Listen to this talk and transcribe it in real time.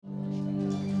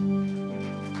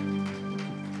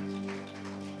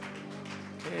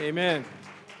Amen.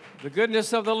 The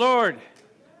goodness of the Lord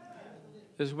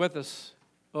is with us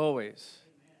always.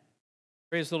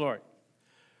 Praise the Lord.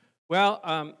 Well,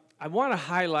 I want to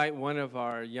highlight one of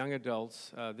our young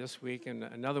adults this week and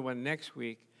another one next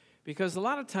week, because a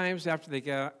lot of times after they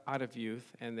get out of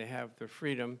youth and they have their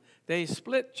freedom, they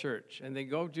split church and they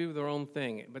go do their own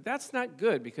thing. But that's not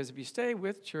good, because if you stay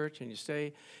with church and you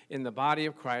stay in the body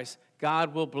of Christ,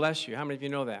 God will bless you. How many of you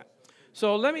know that?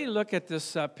 So let me look at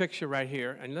this picture right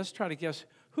here, and let's try to guess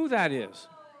who that is.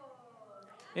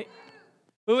 Hey,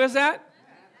 who is that?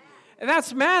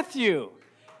 That's Matthew.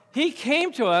 He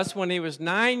came to us when he was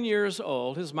 9 years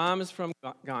old. His mom is from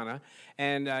Ghana,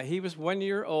 and he was 1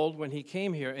 year old when he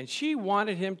came here. And she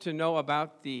wanted him to know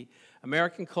about the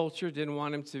American culture, didn't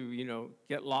want him to,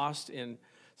 get lost in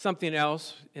something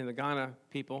else in the Ghana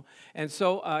people. And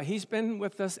so he's been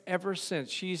with us ever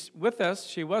since. She's with us.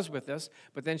 She was with us,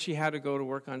 but then she had to go to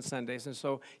work on Sundays. And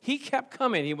so he kept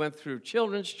coming. He went through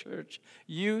children's church,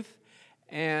 youth,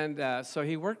 and so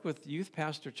he worked with youth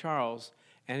pastor Charles,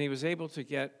 and he was able to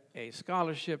get a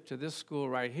scholarship to this school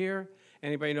right here.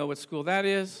 Anybody know what school that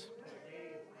is?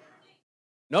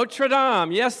 Notre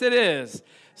Dame. Yes, it is.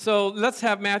 So let's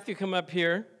have Matthew come up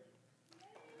here.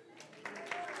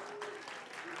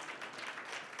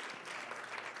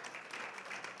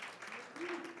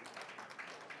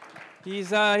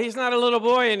 He's not a little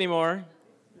boy anymore.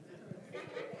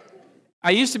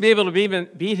 I used to be able to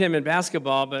beat him in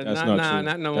basketball, but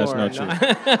not no more. That's not true.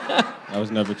 That was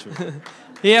never true.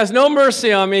 He has no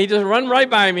mercy on me. He just run right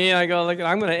by me, and I go, look,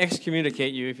 I'm going to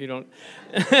excommunicate you if you don't.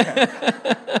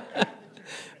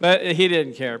 But he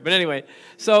didn't care. But anyway,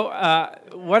 so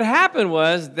what happened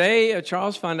was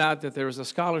Charles found out that there was a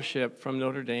scholarship from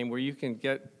Notre Dame where you can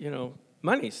get,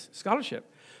 monies, scholarship.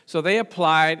 So they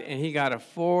applied, and he got a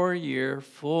 4-year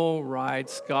full-ride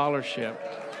scholarship.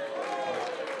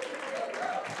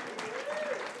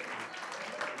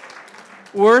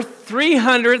 Worth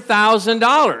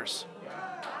 $300,000.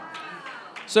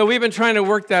 So we've been trying to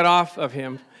work that off of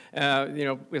him,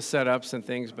 with setups and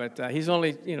things, but he's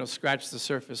only, scratched the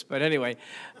surface. But anyway,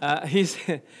 he's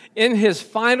in his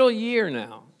final year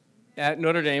now at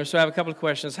Notre Dame. So I have a couple of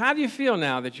questions. How do you feel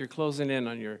now that you're closing in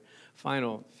on your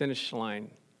final finish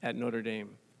line at Notre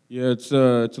Dame? Yeah, it's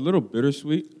a little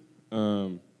bittersweet.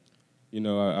 I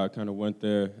kind of went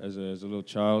there as a little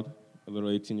child, a little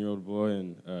 18-year-old boy,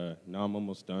 and now I'm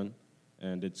almost done.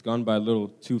 And it's gone by a little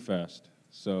too fast.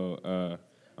 So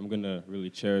I'm going to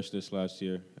really cherish this last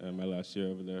year, my last year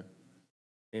over there.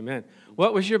 Amen.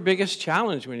 What was your biggest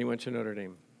challenge when you went to Notre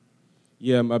Dame?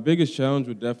 Yeah, my biggest challenge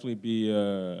would definitely be,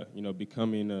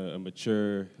 becoming a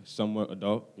mature, somewhat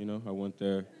adult. I went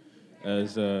there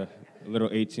as a little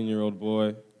 18-year-old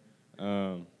boy,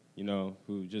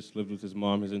 who just lived with his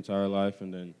mom his entire life,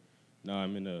 and then now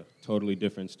I'm in a totally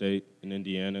different state in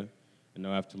Indiana, and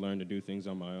now I have to learn to do things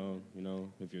on my own.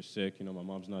 If you're sick, my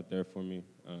mom's not there for me,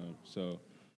 so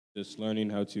just learning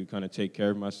how to kind of take care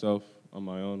of myself on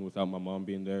my own without my mom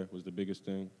being there was the biggest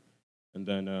thing. And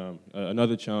then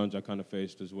another challenge I kind of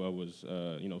faced as well was,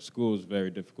 school is very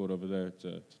difficult over there. It's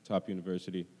a top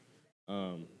university.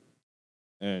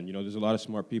 And, there's a lot of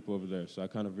smart people over there. So I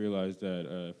kind of realized that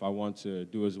if I want to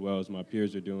do as well as my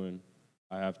peers are doing,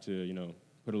 I have to,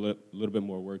 put a little bit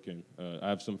more work in. I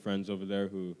have some friends over there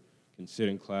who can sit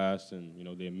in class and,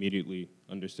 they immediately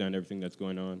understand everything that's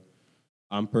going on.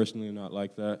 I'm personally not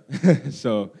like that.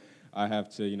 So I have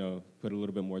to, put a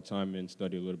little bit more time in,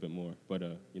 study a little bit more. But,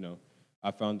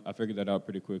 I figured that out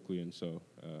pretty quickly, and so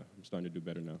I'm starting to do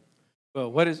better now.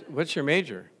 Well, what's your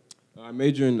major? I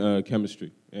major in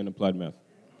chemistry and applied math.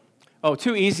 Oh,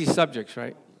 two easy subjects,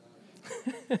 right?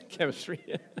 Chemistry.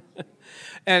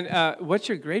 And what's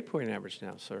your grade point average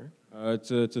now, sir?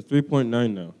 It's a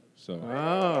 3.9 now. So.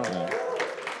 Oh. Yeah.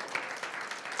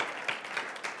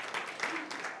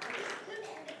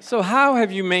 So how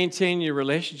have you maintained your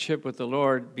relationship with the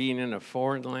Lord being in a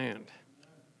foreign land?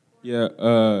 Yeah,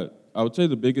 I would say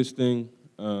the biggest thing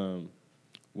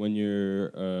when you're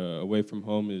away from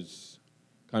home is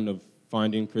kind of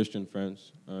finding Christian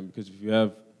friends. Because if you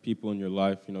have people in your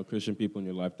life, Christian people in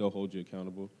your life, they'll hold you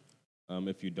accountable.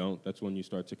 If you don't, that's when you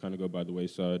start to kind of go by the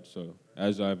wayside. So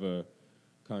as I've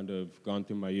kind of gone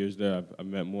through my years there, I've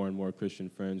met more and more Christian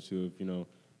friends who have,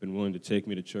 been willing to take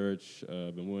me to church,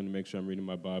 been willing to make sure I'm reading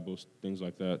my Bible, things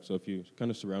like that. So if you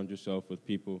kind of surround yourself with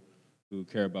people who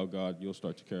care about God, you'll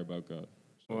start to care about God.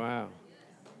 So. Wow.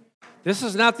 This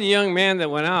is not the young man that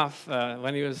went off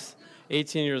when he was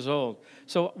 18 years old.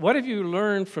 So what have you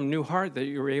learned from New Heart that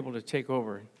you were able to take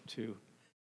over to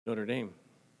Notre Dame?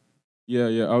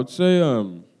 Yeah. I would say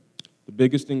the the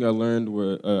biggest thing I learned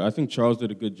were, I think Charles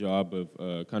did a good job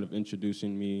of kind of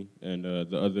introducing me and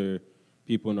the other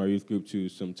people in our youth group to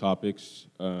some topics,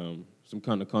 some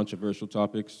kind of controversial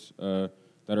topics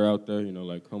that are out there,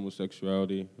 like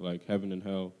homosexuality, like heaven and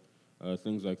hell,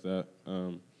 things like that.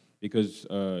 Because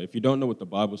if you don't know what the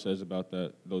Bible says about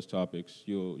those topics,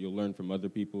 you'll learn from other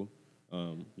people.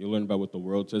 You'll learn about what the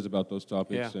world says about those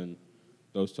topics, and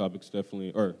those topics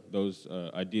definitely, or those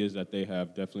ideas that they have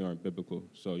definitely aren't biblical.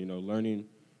 So, learning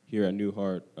here at New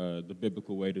Heart, the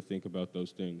biblical way to think about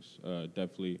those things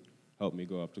definitely helped me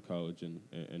go off to college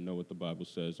and know what the Bible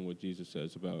says and what Jesus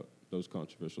says about those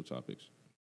controversial topics.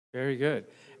 Very good.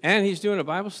 And he's doing a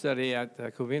Bible study at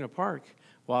Covina Park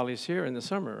while he's here in the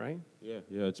summer, right? Yeah,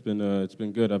 it's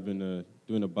been good. I've been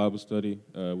doing a Bible study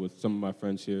with some of my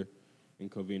friends here in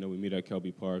Covina. We meet at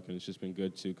Kelby Park, and it's just been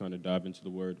good to kind of dive into the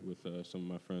Word with some of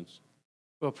my friends.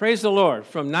 Well, praise the Lord.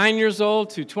 From 9 years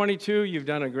old to 22, you've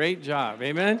done a great job.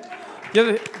 Amen?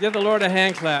 Give the Lord a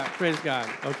hand clap. Praise God.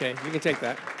 Okay, you can take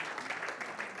that.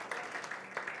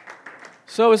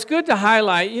 So it's good to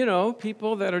highlight,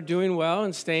 people that are doing well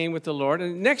and staying with the Lord.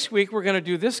 And next week, we're going to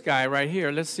do this guy right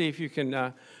here. Let's see if you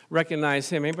can recognize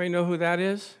him. Anybody know who that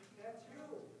is? That's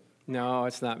you. No,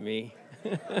 it's not me.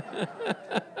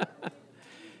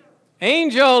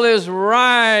 Angel is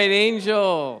right,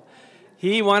 Angel.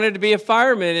 He wanted to be a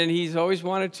fireman, and he's always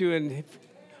wanted to. And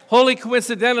wholly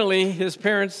coincidentally, his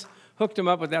parents hooked him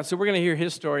up with that. So we're going to hear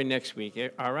his story next week.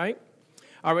 All right?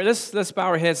 All right, let's bow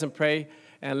our heads and pray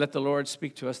and let the Lord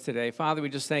speak to us today. Father, we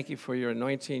just thank you for your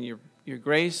anointing, your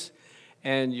grace,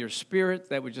 and your spirit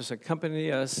that would just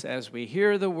accompany us as we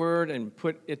hear the word and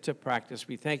put it to practice.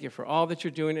 We thank you for all that you're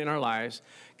doing in our lives.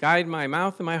 Guide my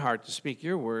mouth and my heart to speak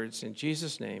your words in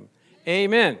Jesus' name.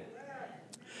 Amen.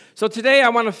 So today I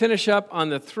want to finish up on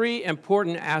the three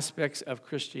important aspects of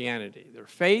Christianity: their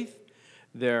faith,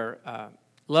 their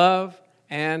love,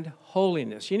 and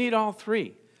holiness. You need all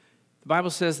three. The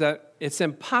Bible says that it's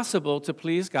impossible to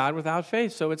please God without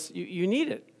faith, so you need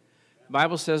it. The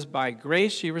Bible says, by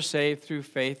grace you were saved through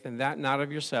faith, and that not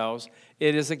of yourselves.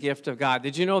 It is a gift of God.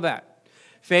 Did you know that?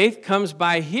 Faith comes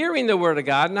by hearing the Word of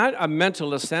God, not a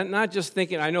mental assent, not just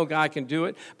thinking, I know God can do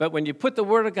it, but when you put the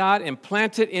Word of God and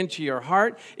plant it into your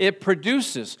heart, it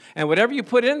produces. And whatever you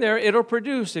put in there, it'll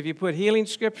produce. If you put healing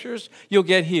scriptures, you'll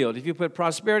get healed. If you put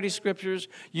prosperity scriptures,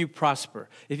 you prosper.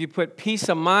 If you put peace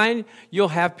of mind, you'll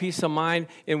have peace of mind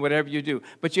in whatever you do.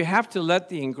 But you have to let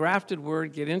the engrafted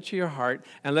Word get into your heart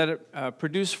and let it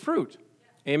produce fruit.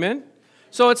 Amen?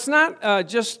 So it's not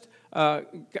just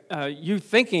you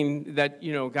thinking that,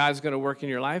 God's going to work in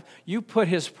your life. You put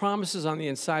his promises on the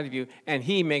inside of you, and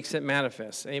he makes it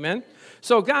manifest. Amen?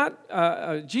 So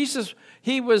Jesus,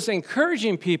 he was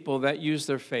encouraging people that use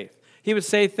their faith. He would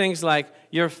say things like,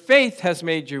 your faith has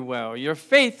made you well. Your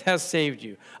faith has saved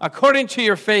you. According to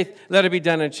your faith, let it be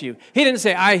done unto you. He didn't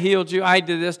say, I healed you, I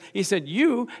did this. He said,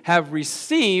 you have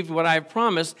received what I've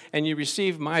promised, and you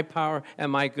received my power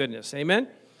and my goodness. Amen?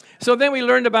 So then we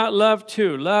learned about love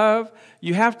too. Love,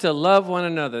 you have to love one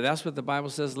another. That's what the Bible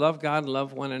says, love God and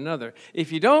love one another.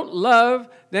 If you don't love,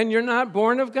 then you're not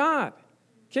born of God.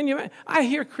 Can you? I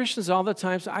hear Christians all the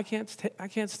time say, I can't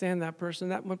stand that person.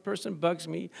 That one person bugs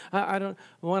me. I don't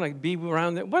want to be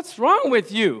around them. What's wrong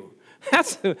with you?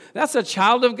 That's a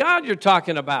child of God you're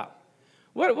talking about.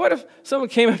 What if someone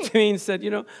came up to me and said,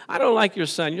 I don't like your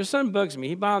son. Your son bugs me.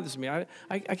 He bothers me.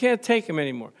 I can't take him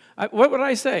anymore. What would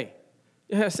I say?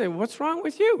 I say, what's wrong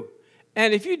with you?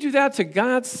 And if you do that to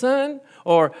God's son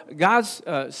or God's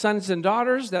sons and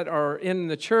daughters that are in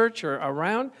the church or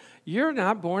around, you're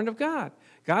not born of God.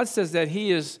 God says that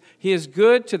he is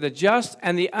good to the just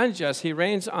and the unjust. He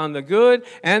reigns on the good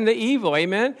and the evil.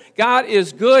 Amen? God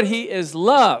is good. He is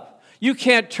love. You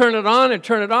can't turn it on and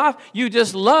turn it off. You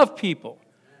just love people.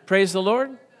 Praise the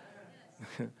Lord.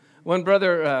 One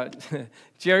brother,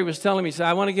 Jerry, was telling me, he said,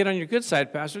 I want to get on your good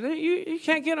side, Pastor. You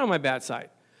can't get on my bad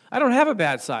side. I don't have a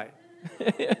bad side.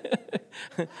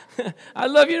 I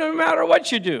love you no matter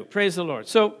what you do. Praise the Lord.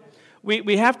 So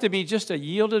we have to be just a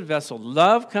yielded vessel.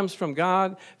 Love comes from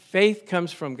God. Faith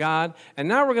comes from God. And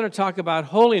now we're going to talk about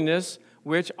holiness,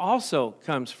 which also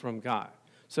comes from God.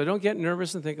 So don't get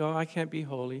nervous and think, oh, I can't be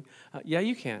holy. Yeah,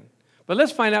 you can. But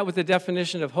let's find out what the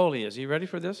definition of holy is. Are you ready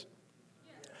for this?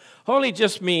 Holy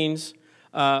just means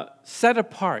set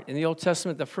apart. In the Old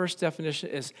Testament, the first definition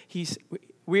is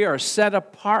we are set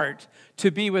apart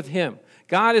to be with him.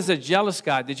 God is a jealous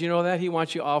God. Did you know that? He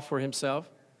wants you all for himself.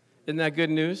 Isn't that good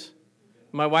news?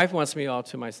 My wife wants me all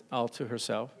to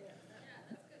herself.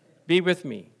 Be with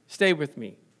me. Stay with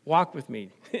me. Walk with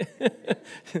me.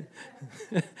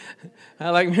 I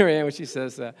like Mary Ann when she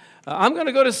says, I'm going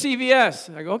to go to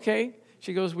CVS. I go, okay.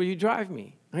 She goes, will you drive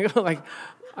me? I go like,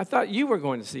 I thought you were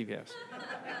going to CVS.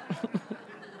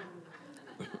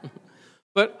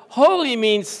 But holy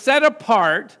means set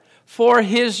apart for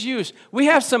his use. We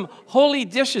have some holy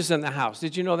dishes in the house.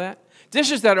 Did you know that?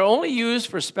 Dishes that are only used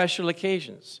for special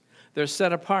occasions. They're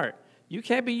set apart. You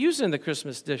can't be using the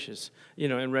Christmas dishes,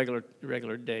 in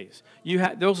regular days.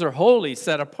 Those are holy,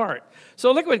 set apart.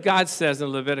 So look what God says in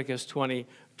Leviticus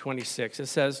 20:26. It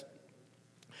says,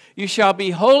 you shall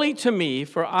be holy to me,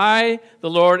 for I, the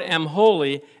Lord, am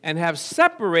holy, and have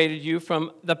separated you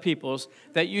from the peoples,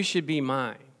 that you should be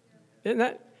mine. Isn't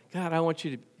that, God, I want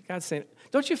you to, God's saying,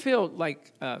 don't you feel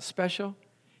like special?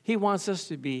 He wants us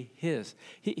to be his.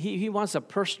 He wants a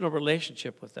personal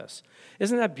relationship with us.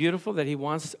 Isn't that beautiful that he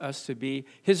wants us to be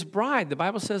his bride? The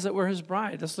Bible says that we're his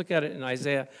bride. Let's look at it in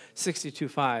Isaiah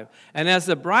 62:5. And as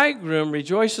the bridegroom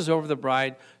rejoices over the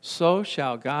bride, so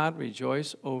shall God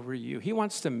rejoice over you. He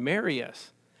wants to marry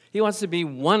us. He wants to be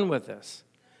one with us.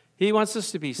 He wants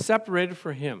us to be separated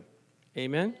for him.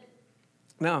 Amen?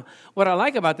 Now, what I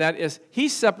like about that is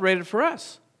he's separated for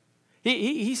us.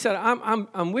 He said,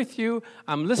 I'm with you.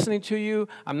 I'm listening to you.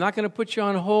 I'm not going to put you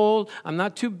on hold. I'm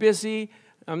not too busy.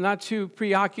 I'm not too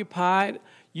preoccupied.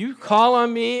 You call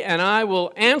on me, and I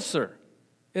will answer.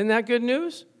 Isn't that good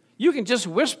news? You can just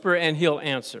whisper, and he'll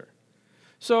answer.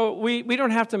 So we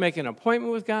don't have to make an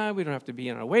appointment with God. We don't have to be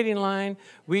in a waiting line.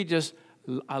 We just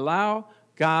allow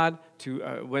God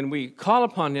to, when we call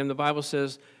upon him, the Bible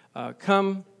says,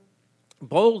 come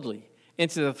boldly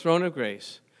into the throne of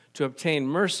grace, to obtain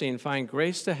mercy and find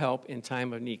grace to help in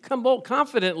time of need. Come bold,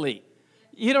 confidently.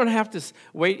 You don't have to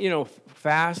wait,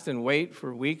 fast and wait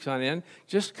for weeks on end.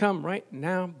 Just come right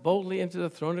now boldly into the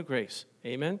throne of grace.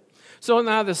 Amen? So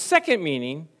now the second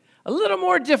meaning, a little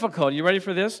more difficult. You ready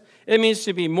for this? It means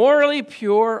to be morally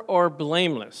pure or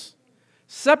blameless,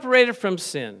 separated from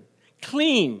sin,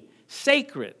 clean,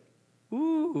 sacred.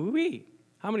 Ooh-wee.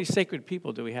 How many sacred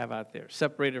people do we have out there,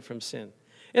 separated from sin?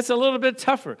 It's a little bit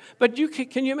tougher. But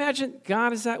can you imagine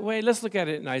God is that way? Let's look at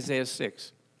it in Isaiah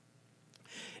 6.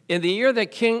 In the year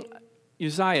that King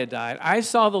Uzziah died, I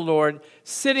saw the Lord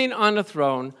sitting on a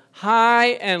throne,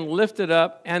 high and lifted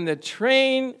up, and the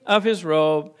train of his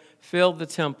robe filled the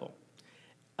temple.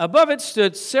 Above it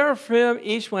stood seraphim.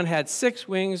 Each one had 6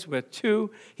 wings. With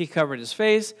 2 he covered his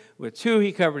face, with 2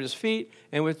 he covered his feet,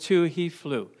 and with 2 he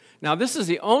flew. Now, this is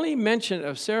the only mention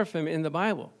of seraphim in the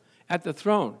Bible, at the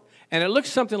throne. And it looks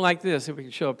something like this, if we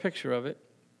can show a picture of it.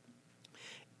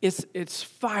 It's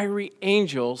fiery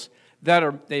angels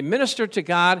they minister to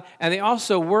God, and they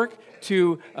also work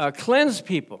to cleanse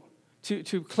people,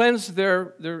 to cleanse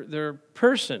their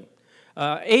person.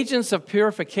 Agents of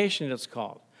purification, it's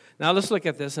called. Now let's look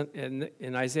at this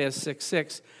in Isaiah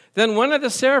 6:6. Then one of the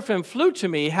seraphim flew to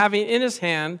me, having in his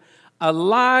hand a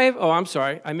live,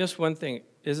 I missed one thing.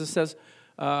 It says,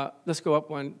 let's go up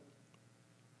one.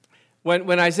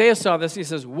 When Isaiah saw this, he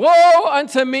says, woe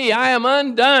unto me, I am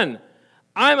undone.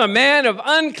 I'm a man of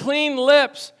unclean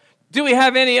lips. Do we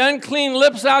have any unclean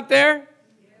lips out there?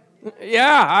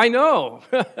 Yeah, I know.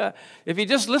 If you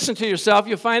just listen to yourself,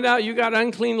 you'll find out you got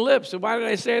unclean lips. So why did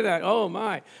I say that? Oh,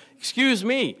 my. Excuse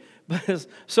me.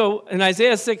 So in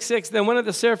Isaiah 6:6, then one of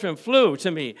the seraphim flew to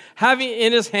me, having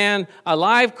in his hand a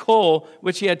live coal,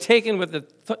 which he had taken with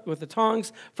the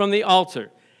tongs from the altar.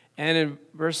 And in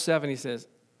verse 7, he says,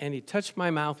 and he touched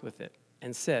my mouth with it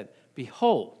and said,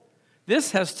 behold,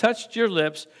 this has touched your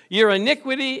lips. Your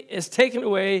iniquity is taken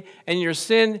away, and your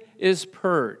sin is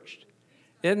purged.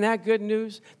 Isn't that good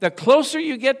news? The closer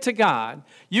you get to God,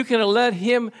 you can let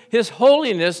him, his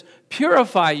holiness,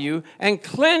 purify you and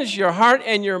cleanse your heart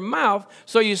and your mouth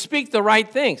so you speak the right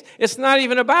things. It's not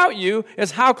even about you.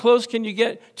 It's how close can you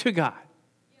get to God.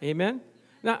 Amen?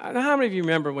 Now how many of you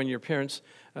remember when your parents,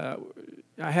 I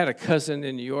had a cousin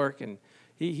in New York, and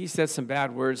he said some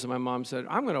bad words, and my mom said,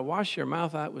 I'm going to wash your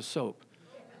mouth out with soap.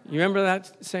 You remember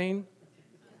that saying?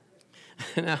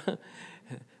 Now,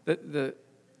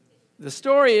 the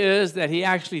story is that he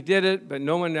actually did it, but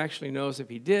no one actually knows if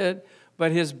he did.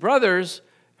 But his brothers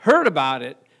heard about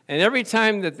it, and every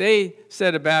time that they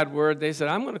said a bad word, they said,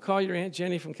 I'm going to call your Aunt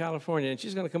Jenny from California, and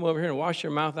she's going to come over here and wash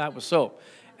your mouth out with soap.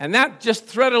 And that just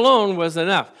threat alone was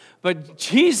enough. But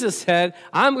Jesus said,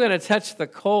 I'm going to touch the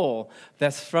coal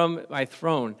that's from my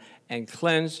throne and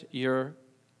cleanse your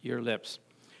lips.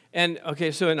 And,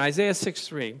 okay, so in Isaiah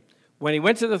 6:3, when he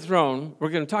went to the throne, we're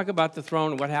going to talk about the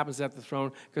throne and what happens at the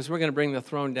throne, because we're going to bring the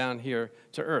throne down here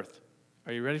to earth.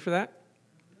 Are you ready for that?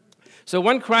 So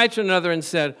one cried to another and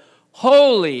said,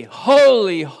 holy,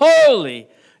 holy, holy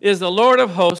is the Lord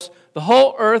of hosts. The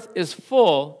whole earth is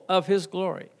full of his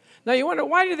glory. Now you wonder,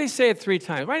 why did they say it 3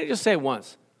 times? Why didn't they just say it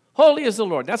once? Holy is the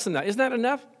Lord. That's enough. Isn't that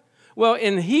enough? Well,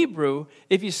 in Hebrew,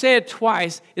 if you say it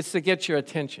twice, it's to get your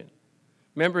attention.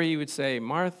 Remember, he would say,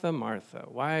 Martha, Martha,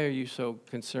 why are you so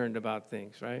concerned about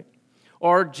things, right?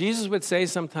 Or Jesus would say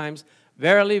sometimes,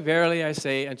 verily, verily, I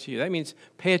say unto you. That means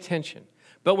pay attention.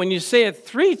 But when you say it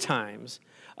 3 times,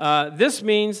 this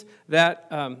means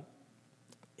that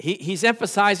he's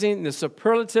emphasizing the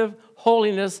superlative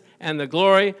holiness and the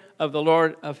glory of the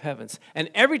Lord of heavens. And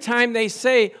every time they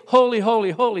say, holy, holy,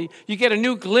 holy, you get a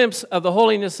new glimpse of the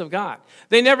holiness of God.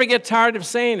 They never get tired of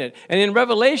saying it. And in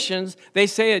Revelations, they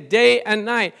say it day and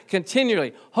night,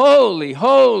 continually, holy,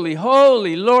 holy,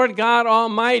 holy, Lord God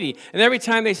Almighty. And every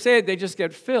time they say it, they just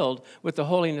get filled with the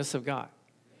holiness of God.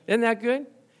 Isn't that good?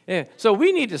 Yeah. So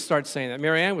we need to start saying that.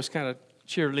 Mary Ann was kind of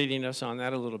cheerleading us on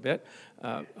that a little bit.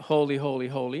 Holy, holy,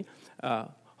 holy.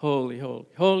 Holy, holy,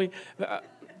 holy.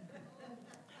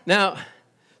 Now,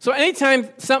 so anytime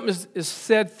something is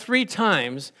said 3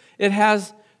 times, it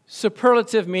has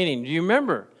superlative meaning. Do you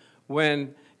remember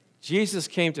when Jesus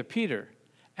came to Peter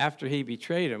after he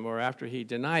betrayed him or after he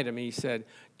denied him? He said,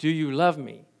 do you love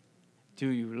me? Do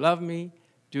you love me?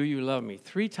 Do you love me?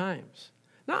 3 times.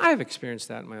 Now, I've experienced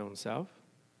that in my own self.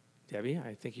 Debbie,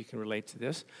 I think you can relate to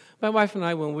this. My wife and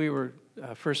I, when we were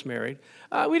first married,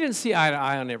 we didn't see eye to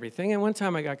eye on everything. And one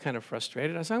time I got kind of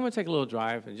frustrated. I said, I'm going to take a little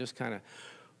drive and just kind of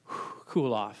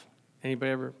cool off.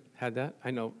 Anybody ever had that?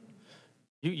 I know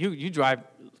you drive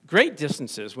great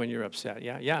distances when you're upset.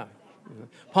 Yeah.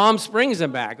 Palm Springs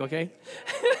and back, okay?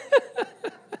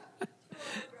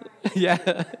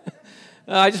 Yeah.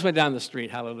 I just went down the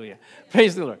street. Hallelujah.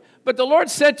 Praise the Lord. But the Lord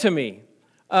said to me,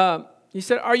 he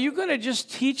said, are you going to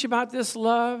just teach about this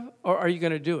love, or are you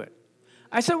going to do it?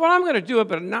 I said, well, I'm going to do it,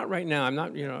 but not right now. I'm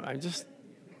not, I just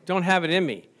don't have it in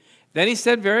me. Then he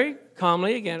said very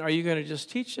calmly again, are you going to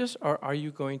just teach this, or are you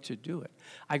going to do it?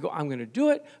 I go, I'm going to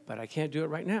do it, but I can't do it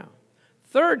right now.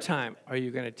 3rd time, are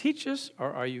you going to teach this,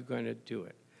 or are you going to do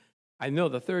it? I know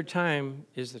the 3rd time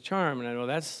is the charm, and I know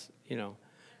that's,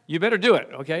 you better do it,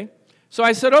 okay? So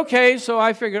I said, okay, so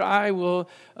I figured I will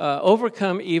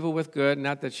overcome evil with good.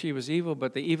 Not that she was evil,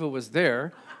 but the evil was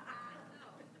there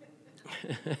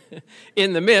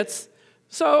in the midst.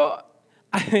 So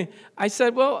I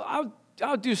said, well,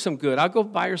 I'll do some good. I'll go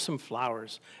buy her some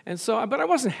flowers. And so, but I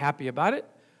wasn't happy about it.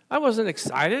 I wasn't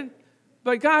excited,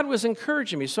 but God was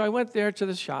encouraging me. So I went there to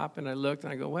the shop, and I looked,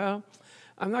 and I go, well,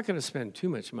 I'm not going to spend too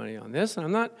much money on this, and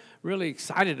I'm not really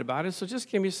excited about it, so just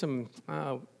give me some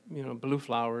blue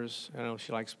flowers. I know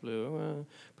she likes blue.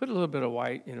 Put a little bit of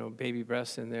white, baby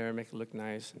breasts in there, make it look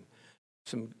nice, and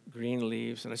some green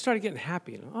leaves. And I started getting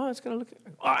happy. Oh, it's going to look,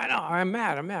 oh, I know, I'm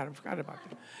mad. I forgot about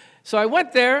it. So I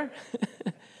went there,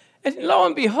 and lo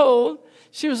and behold,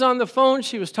 she was on the phone.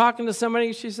 She was talking to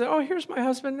somebody. She said, oh, here's my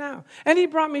husband now. And he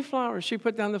brought me flowers. She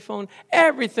put down the phone.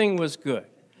 Everything was good.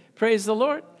 Praise the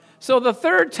Lord. So the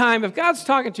 3rd time, if God's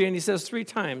talking to you and he says 3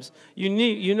 times, you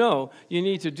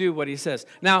need to do what he says.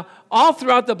 Now, all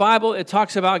throughout the Bible, it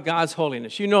talks about God's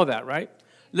holiness. You know that, right?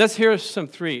 Let's hear some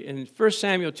 3. In 1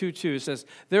 Samuel 2:2, it says,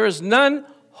 there is none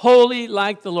holy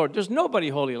like the Lord. There's nobody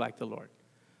holy like the Lord.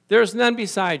 There is none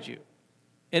beside you.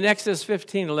 In Exodus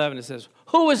 15:11, it says,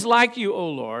 who is like you, O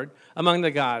Lord, among the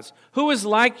gods? Who is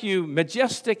like you,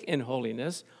 majestic in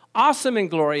holiness, awesome in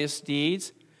glorious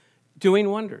deeds, doing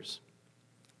wonders?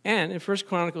 And in 1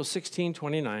 Chronicles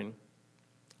 16:29,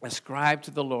 ascribe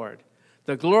to the Lord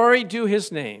the glory due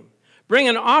his name. Bring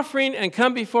an offering and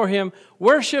come before him.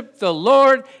 Worship the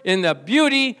Lord in the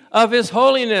beauty of his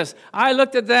holiness. I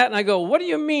looked at that and I go, what do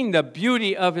you mean the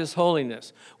beauty of his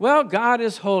holiness? Well, God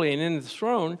is holy, and in the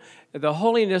throne, the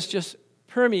holiness just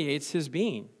permeates his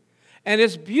being. And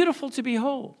it's beautiful to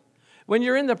behold. When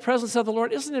you're in the presence of the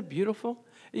Lord, isn't it beautiful?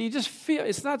 You just feel,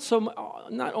 it's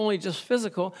not only just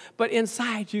physical, but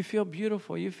inside you feel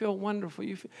beautiful. You feel wonderful.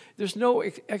 There's no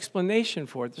explanation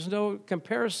for it. There's no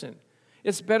comparison.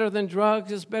 It's better than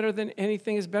drugs. It's better than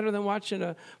anything. It's better than watching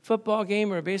a football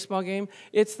game or a baseball game.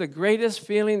 It's the greatest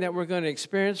feeling that we're going to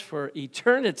experience for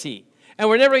eternity. And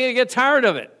we're never going to get tired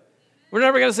of it. We're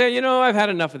never going to say, I've had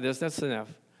enough of this. That's enough.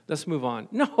 Let's move on.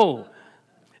 No.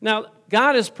 Now,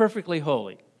 God is perfectly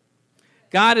holy.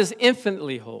 God is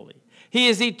infinitely holy. He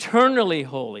is eternally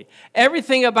holy.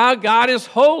 Everything about God is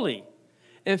holy.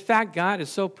 In fact, God is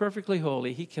so perfectly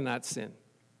holy, he cannot sin.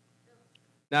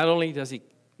 Not only does he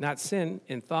not sin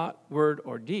in thought, word,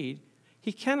 or deed,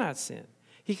 he cannot sin.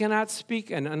 He cannot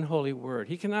speak an unholy word.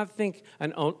 He cannot think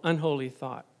an unholy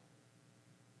thought.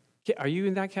 Are you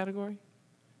in that category?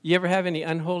 You ever have any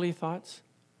unholy thoughts?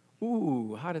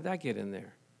 Ooh, how did that get in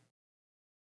there?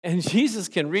 And Jesus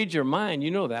can read your mind.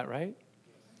 You know that, right?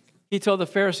 He told the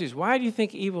Pharisees, why do you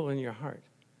think evil in your heart?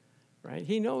 right?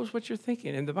 He knows what you're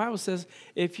thinking. And the Bible says,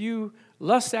 if you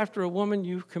lust after a woman,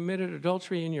 you've committed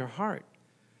adultery in your heart.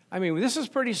 I mean, this is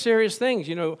pretty serious things.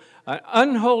 You know, an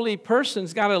unholy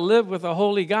person's got to live with a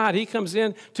holy God. He comes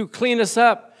in to clean us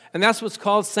up, and that's what's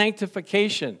called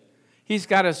sanctification. He's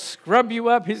got to scrub you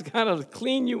up. He's got to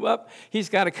clean you up. He's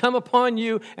got to come upon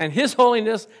you, and his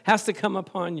holiness has to come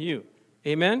upon you.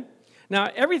 Amen? Now,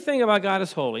 everything about God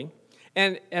is holy,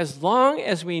 and as long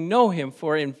as we know him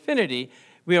for infinity,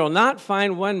 we will not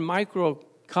find one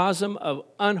microcosm of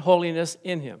unholiness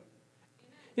in him.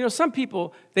 You know, some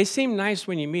people, they seem nice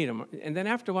when you meet them, and then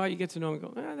after a while you get to know them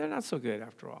and go, they're not so good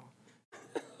after all.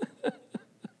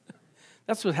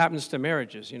 That's what happens to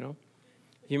marriages, you know.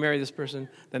 You marry this person,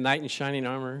 the knight in shining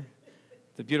armor,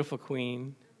 the beautiful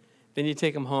queen. Then you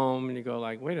take them home and you go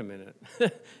like, wait a minute.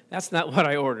 That's not what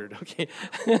I ordered, okay?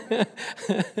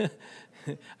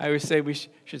 I always say we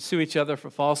should sue each other for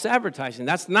false advertising.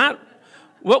 That's not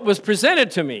what was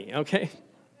presented to me, okay?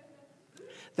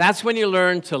 That's when you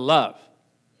learn to love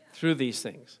through these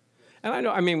things. And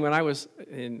I mean, when I was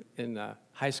in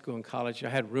high school and college, I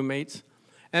had roommates,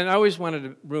 and I always wanted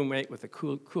a roommate with a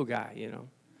cool guy, you know.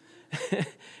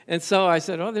 And so I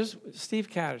said, oh, there's Steve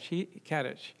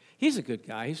Kadich. He's a good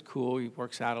guy. He's cool. He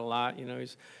works out a lot. You know,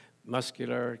 he's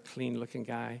muscular, clean-looking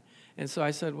guy. And so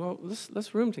I said, well,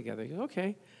 let's room together. He goes,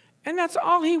 okay. And that's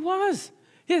all he was.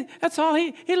 He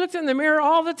looked in the mirror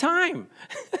all the time.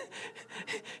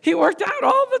 He worked out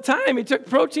all the time. He took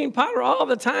protein powder all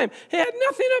the time. He had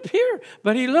nothing up here,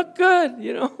 but he looked good,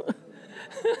 you know.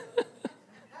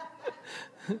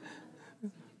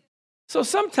 So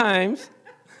sometimes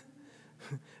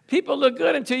people look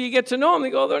good until you get to know them. They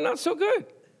go, they're not so good.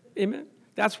 Amen.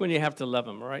 That's when you have to love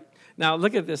them, all right? Now,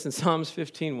 look at this in Psalms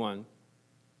 15:1.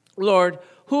 Lord,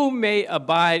 who may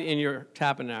abide in your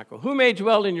tabernacle? Who may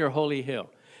dwell in your holy hill?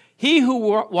 He who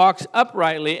walks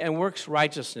uprightly and works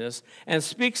righteousness and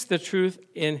speaks the truth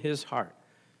in his heart.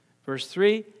 Verse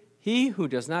 3, he who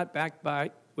does not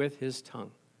backbite with his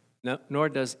tongue, nor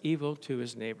does evil to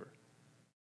his neighbor.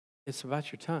 It's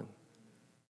about your tongue.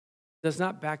 Does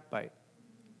not backbite.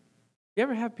 You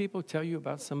ever have people tell you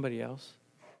about somebody else?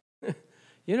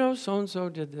 You know, so-and-so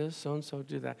did this, so-and-so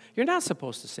did that. You're not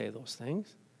supposed to say those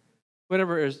things.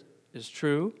 Whatever is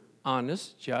true,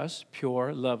 honest, just,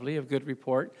 pure, lovely, of good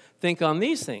report, think on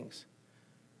these things.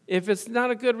 If it's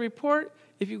not a good report,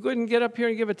 if you couldn't get up here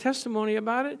and give a testimony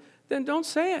about it, then don't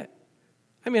say it.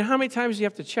 I mean, how many times do you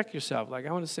have to check yourself? Like,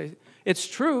 I want to say, it's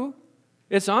true,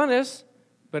 it's honest,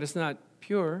 but it's not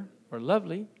pure or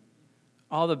lovely.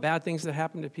 All the bad things that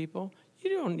happen to people, you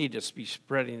don't need to be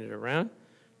spreading it around,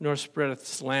 nor spread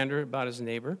slander about his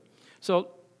neighbor.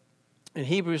 So, in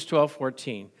Hebrews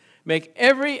 12:14, make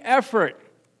every effort,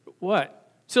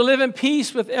 what? To live in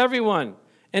peace with everyone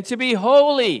and to be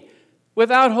holy.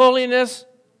 Without holiness,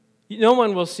 no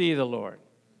one will see the Lord.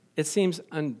 It seems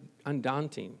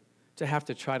undaunting to have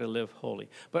to try to live holy.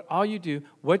 But all you do,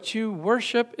 what you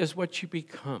worship is what you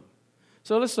become.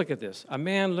 So let's look at this. A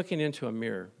man looking into a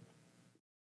mirror.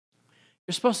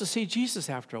 You're supposed to see Jesus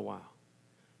after a while,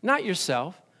 not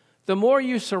yourself. The more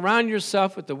you surround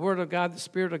yourself with the Word of God, the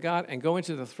Spirit of God, and go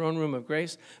into the throne room of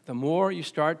grace, the more you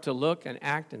start to look and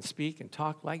act and speak and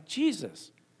talk like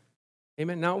Jesus.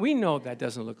 Amen. Now, we know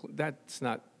that's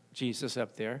not Jesus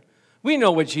up there. We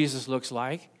know what Jesus looks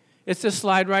like. It's this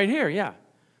slide right here, yeah.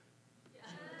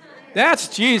 That's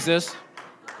Jesus.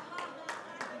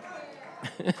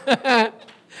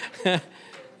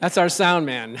 That's our sound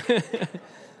man.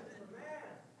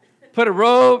 Put a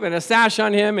robe and a sash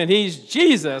on him, and he's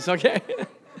Jesus, okay?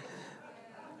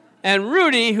 And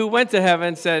Rudy, who went to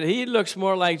heaven, said he looks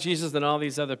more like Jesus than all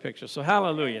these other pictures. So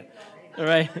hallelujah, all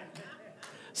right?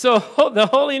 So the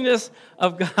holiness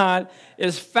of God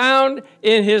is found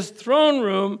in his throne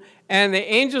room, and the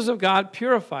angels of God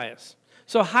purify us.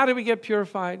 So how do we get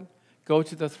purified? Go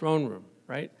to the throne room,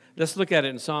 right? Let's look at it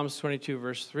in Psalms 22,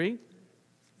 verse 3.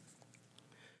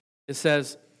 It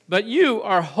says, but you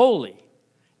are holy,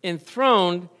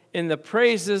 enthroned in the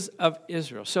praises of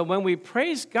Israel. So when we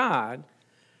praise God,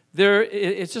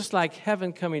 it's just like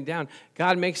heaven coming down.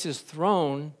 God makes his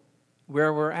throne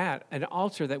where we're at, an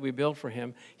altar that we build for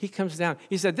him. He comes down.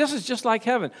 He said, this is just like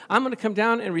heaven. I'm going to come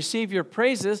down and receive your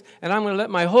praises, and I'm going to let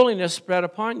my holiness spread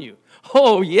upon you.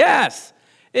 Oh, yes.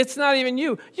 It's not even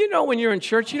you. You know, when you're in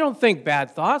church, you don't think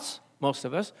bad thoughts, most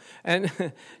of us. And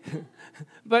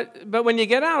but when you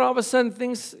get out, all of a sudden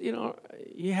things,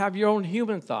 you have your own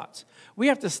human thoughts. We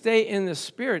have to stay in the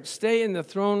Spirit, stay in the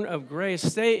throne of grace,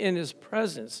 stay in his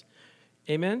presence.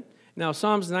 Amen? Now,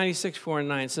 Psalms 96, 4 and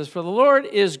 9 says, for the Lord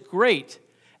is great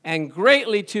and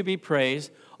greatly to be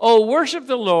praised. Oh, worship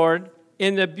the Lord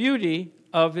in the beauty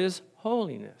of his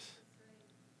holiness.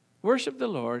 Worship the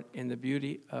Lord in the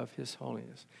beauty of his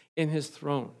holiness, in his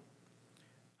throne.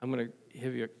 I'm going to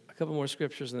give you a couple more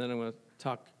scriptures, and then I'm going to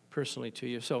talk personally to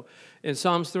you. So in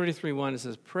Psalms 33:1, it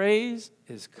says, praise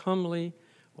is comely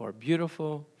or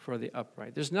beautiful for the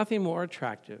upright. There's nothing more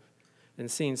attractive than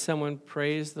seeing someone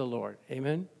praise the Lord.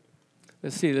 Amen?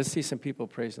 Let's see some people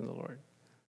praising the Lord.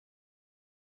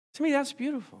 To me, that's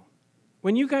beautiful.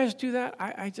 When you guys do that,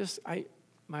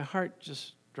 my heart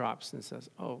just drops and says,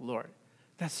 oh, Lord,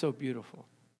 that's so beautiful.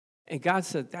 And God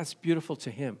said that's beautiful to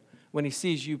him when he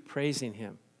sees you praising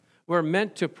him. We're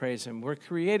meant to praise him. We're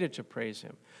created to praise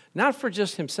him. Not for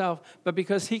just himself, but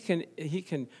because he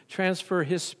can transfer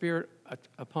his spirit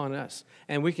upon us.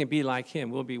 And we can be like him.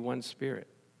 We'll be one spirit.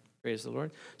 Praise the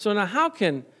Lord. So now how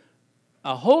can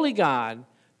a holy God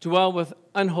dwell with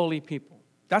unholy people?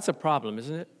 That's a problem,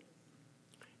 isn't it?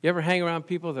 You ever hang around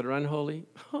people that are unholy?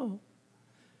 Oh,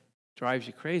 drives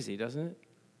you crazy, doesn't it?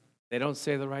 They don't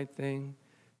say the right thing.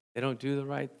 They don't do the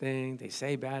right thing. They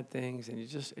say bad things, and it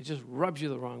just rubs you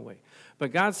the wrong way.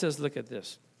 But God says, look at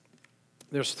this.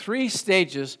 There's 3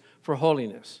 stages for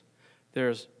holiness.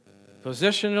 There's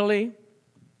positionally,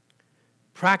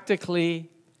 practically,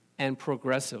 and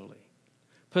progressively.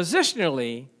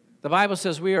 Positionally, the Bible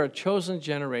says we are a chosen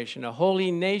generation, a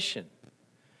holy nation,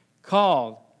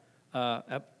 called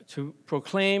to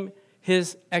proclaim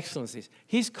his excellencies.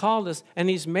 He's called us, and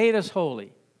he's made us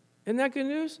holy. Isn't that good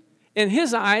news? In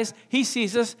his eyes, he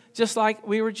sees us just like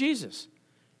we were Jesus.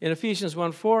 In Ephesians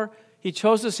 1:4, he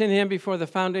chose us in him before the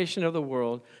foundation of the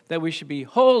world, that we should be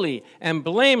holy and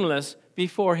blameless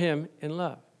before him in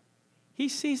love. He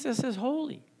sees us as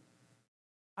holy.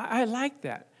 I like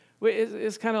that.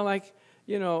 It's kind of like,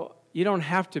 you don't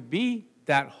have to be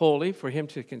that holy for him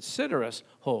to consider us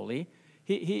holy.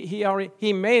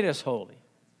 He made us holy.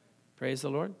 Praise the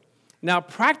Lord. Now,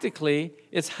 practically,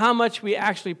 it's how much we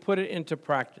actually put it into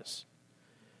practice.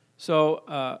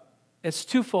 So it's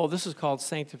twofold. This is called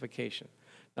sanctification.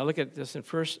 Now, look at this in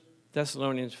 1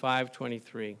 Thessalonians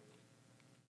 5:23.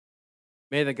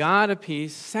 May the God of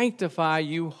peace sanctify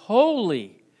you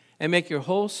wholly and make your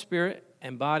whole spirit,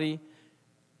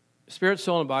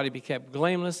 soul, and body be kept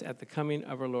blameless at the coming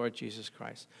of our Lord Jesus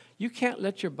Christ. You can't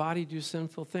let your body do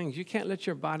sinful things. You can't let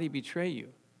your body betray you.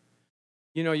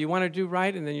 You want to do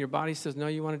right, and then your body says, no,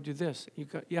 you want to do this.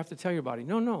 You have to tell your body,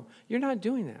 no, you're not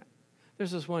doing that.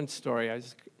 There's this one story. I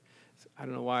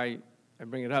don't know why I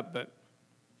bring it up, but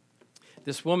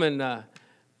this woman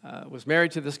was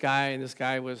married to this guy, and this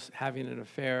guy was having an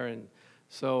affair, and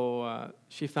so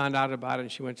she found out about it,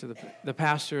 and she went to the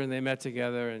pastor, and they met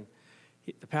together, and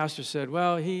the pastor said,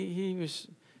 well,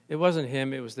 it wasn't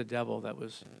him, it was the devil that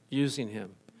was using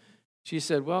him. She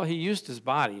said, well, he used his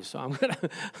body, so I'm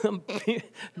going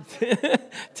to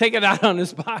take it out on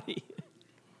his body.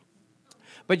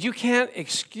 But you can't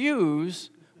excuse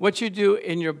what you do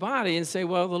in your body and say,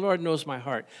 well, the Lord knows my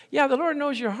heart. Yeah, the Lord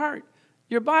knows your heart.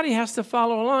 Your body has to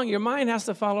follow along. Your mind has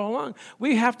to follow along.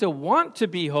 We have to want to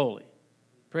be holy.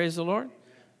 Praise the Lord.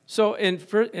 So in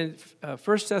 1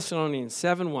 Thessalonians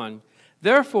 7:1,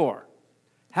 therefore,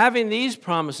 having these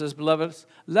promises, beloved,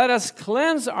 let us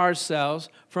cleanse ourselves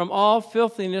from all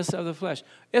filthiness of the flesh.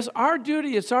 It's our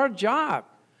duty, it's our job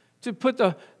to put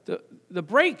the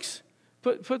brakes,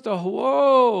 put the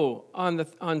whoa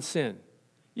on sin.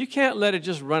 You can't let it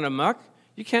just run amok.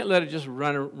 You can't let it just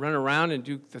run around and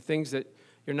do the things that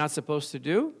you're not supposed to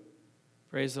do.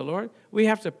 Praise the Lord. We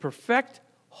have to perfect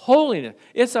holiness.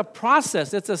 It's a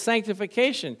process. It's a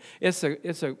sanctification. It's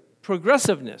a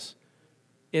progressiveness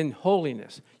in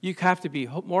holiness. You have to be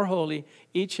more holy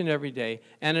each and every day,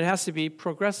 and it has to be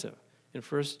progressive. In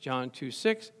 1 John 2:6,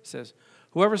 it says,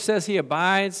 whoever says he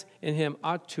abides in him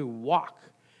ought to walk.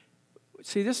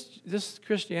 See, this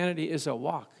Christianity is a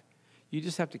walk. You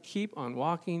just have to keep on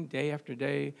walking day after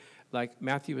day. Like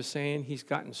Matthew was saying, he's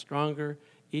gotten stronger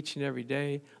each and every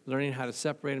day, learning how to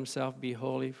separate himself, be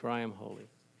holy, for I am holy.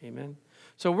 Amen.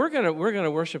 So we're gonna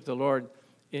worship the Lord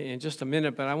in just a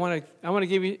minute, but I want to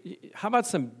give you, how about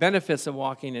some benefits of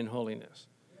walking in holiness?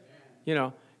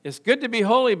 It's good to be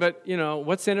holy, but,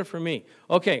 what's in it for me?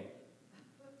 Okay,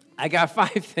 I got 5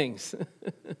 things.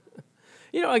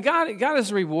 God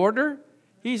is a rewarder.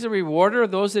 He's a rewarder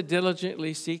of those that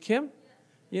diligently seek him.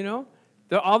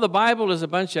 All the Bible is a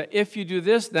bunch of, if you do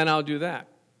this, then I'll do that,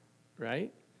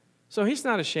 right? So he's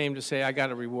not ashamed to say, I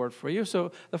got a reward for you.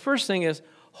 So the first thing is,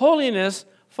 holiness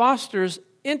fosters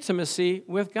intimacy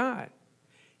with God.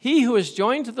 He who is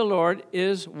joined to the Lord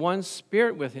is one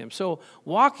spirit with him. So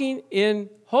walking in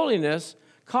holiness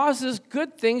causes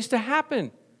good things to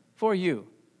happen for you.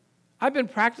 I've been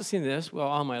practicing this,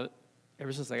 all my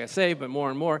ever since I got saved, but more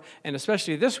and more, and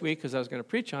especially this week because I was going to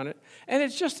preach on it. And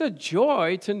it's just a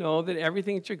joy to know that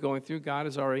everything that you're going through, God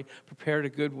has already prepared a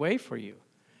good way for you.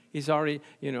 He's already,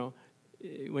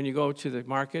 when you go to the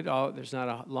market, there's not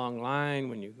a long line.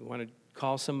 When you want to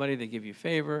call somebody, they give you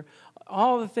favor.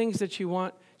 All the things that you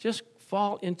want just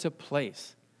fall into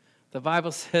place. The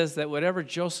Bible says that whatever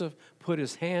Joseph put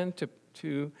his hand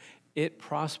to, it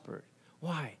prospered.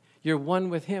 Why? You're one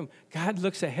with him. God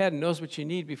looks ahead and knows what you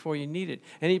need before you need it.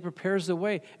 And he prepares the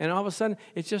way. And all of a sudden,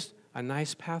 it's just a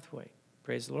nice pathway.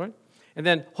 Praise the Lord. And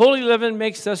then holy living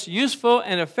makes us useful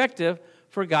and effective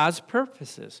for God's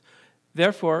purposes.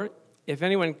 Therefore, if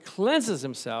anyone cleanses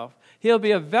himself, he'll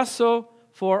be a vessel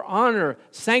for honor,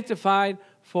 sanctified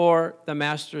for the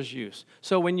master's use.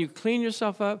 So when you clean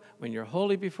yourself up, when you're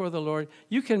holy before the Lord,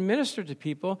 you can minister to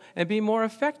people and be more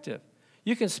effective.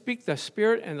 You can speak the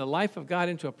Spirit and the life of God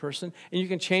into a person, and you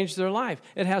can change their life.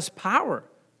 It has power.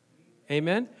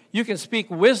 Amen? You can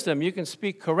speak wisdom. You can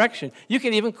speak correction. You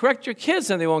can even correct your kids,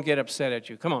 and they won't get upset at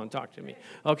you. Come on, talk to me.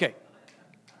 Okay.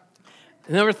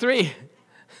 Number 3.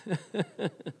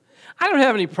 I don't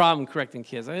have any problem correcting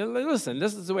kids. Listen,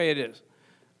 this is the way it is.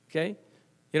 Okay?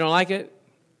 You don't like it?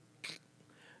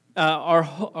 Our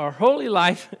holy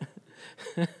life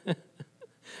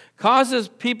causes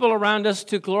people around us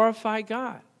to glorify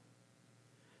God.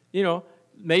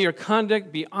 May your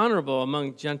conduct be honorable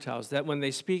among Gentiles, that when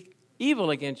they speak evil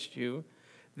against you,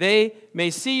 they may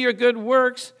see your good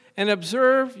works and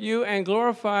observe you and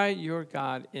glorify your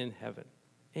God in heaven.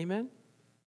 Amen?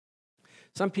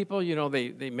 Some people,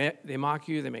 they mock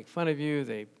you, they make fun of you,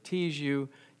 they tease you,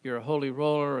 you're a holy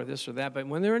roller or this or that, but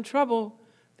when they're in trouble,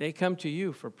 they come to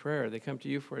you for prayer. They come to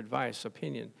you for advice,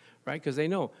 opinion, right? Because they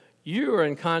know you are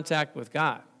in contact with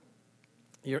God.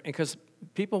 Because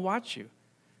people watch you.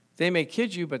 They may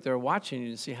kid you, but they're watching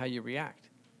you to see how you react.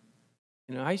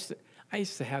 I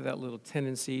used to have that little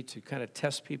tendency to kind of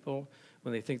test people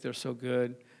when they think they're so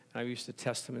good. And I used to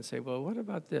test them and say, well, what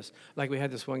about this? Like we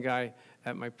had this one guy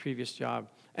at my previous job,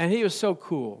 and he was so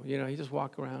cool. He just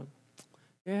walked around.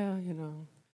 Yeah,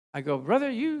 I go, brother,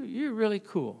 you're really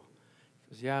cool.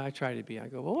 He goes, yeah, I try to be. I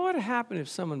go, well, what would happen if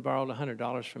someone borrowed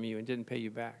 $100 from you and didn't pay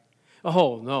you back?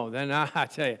 Oh, no, then I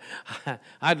tell you,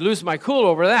 I'd lose my cool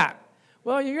over that.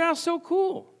 Well, you're not so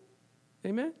cool.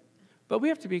 Amen? But we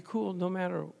have to be cool no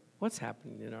matter what's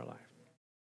happening in our life.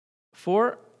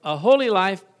 For a holy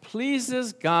life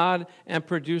pleases God and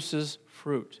produces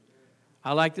fruit.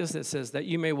 I like this. It says that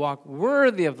you may walk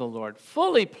worthy of the Lord,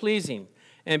 fully pleasing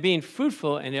and being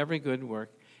fruitful in every good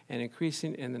work and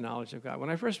increasing in the knowledge of God. When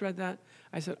I first read that,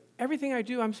 I said, everything I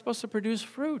do, I'm supposed to produce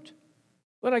fruit.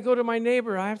 When I go to my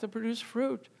neighbor, I have to produce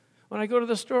fruit. When I go to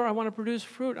the store, I want to produce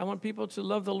fruit. I want people to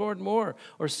love the Lord more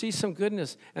or see some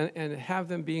goodness and have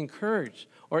them be encouraged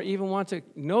or even want to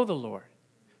know the Lord.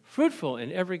 Fruitful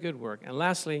in every good work. And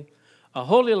lastly, a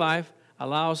holy life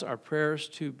allows our prayers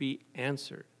to be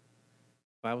answered.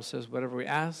 The Bible says, whatever we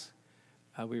ask,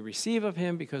 we receive of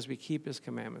him because we keep his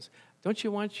commandments. Don't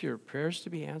you want your prayers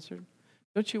to be answered?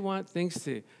 Don't you want things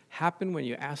to happen when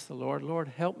you ask the Lord, Lord,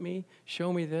 help me,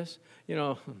 show me this?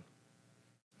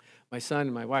 My son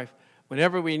and my wife,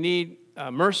 whenever we need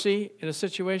mercy in a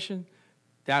situation,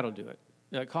 Dad will do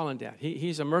it. Call him Dad.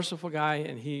 He's a merciful guy,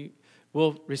 and he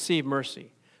will receive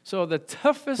mercy. So the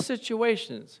toughest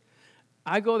situations,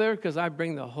 I go there because I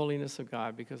bring the holiness of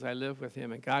God because I live with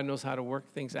him, and God knows how to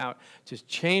work things out to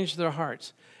change their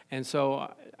hearts. And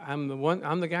so I'm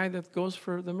the guy that goes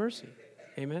for the mercy.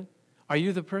 Amen? Are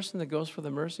you the person that goes for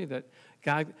the mercy that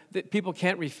people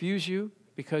can't refuse you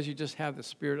because you just have the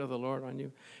Spirit of the Lord on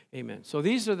you? Amen. So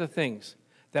these are the things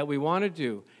that we want to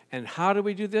do. And how do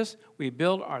we do this? We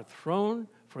build our throne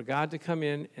for God to come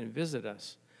in and visit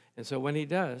us. And so when he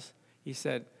does, he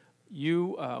said,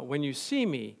 when you see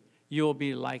me, you'll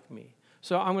be like me.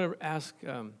 So I'm going to ask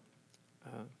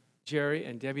Jerry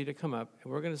and Debbie to come up,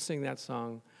 and we're going to sing that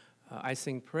song, I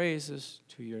Sing Praises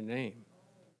to Your Name.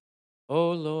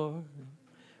 Oh, Lord,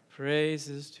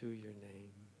 praises to your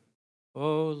name.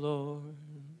 Oh, Lord,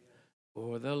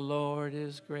 for the Lord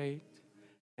is great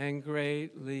and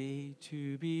greatly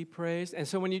to be praised. And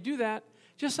so when you do that,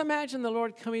 just imagine the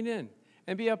Lord coming in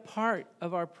and be a part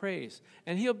of our praise.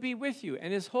 And he'll be with you,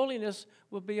 and his holiness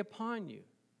will be upon you.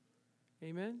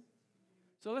 Amen?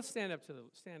 So let's stand up and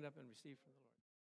receive from the Lord.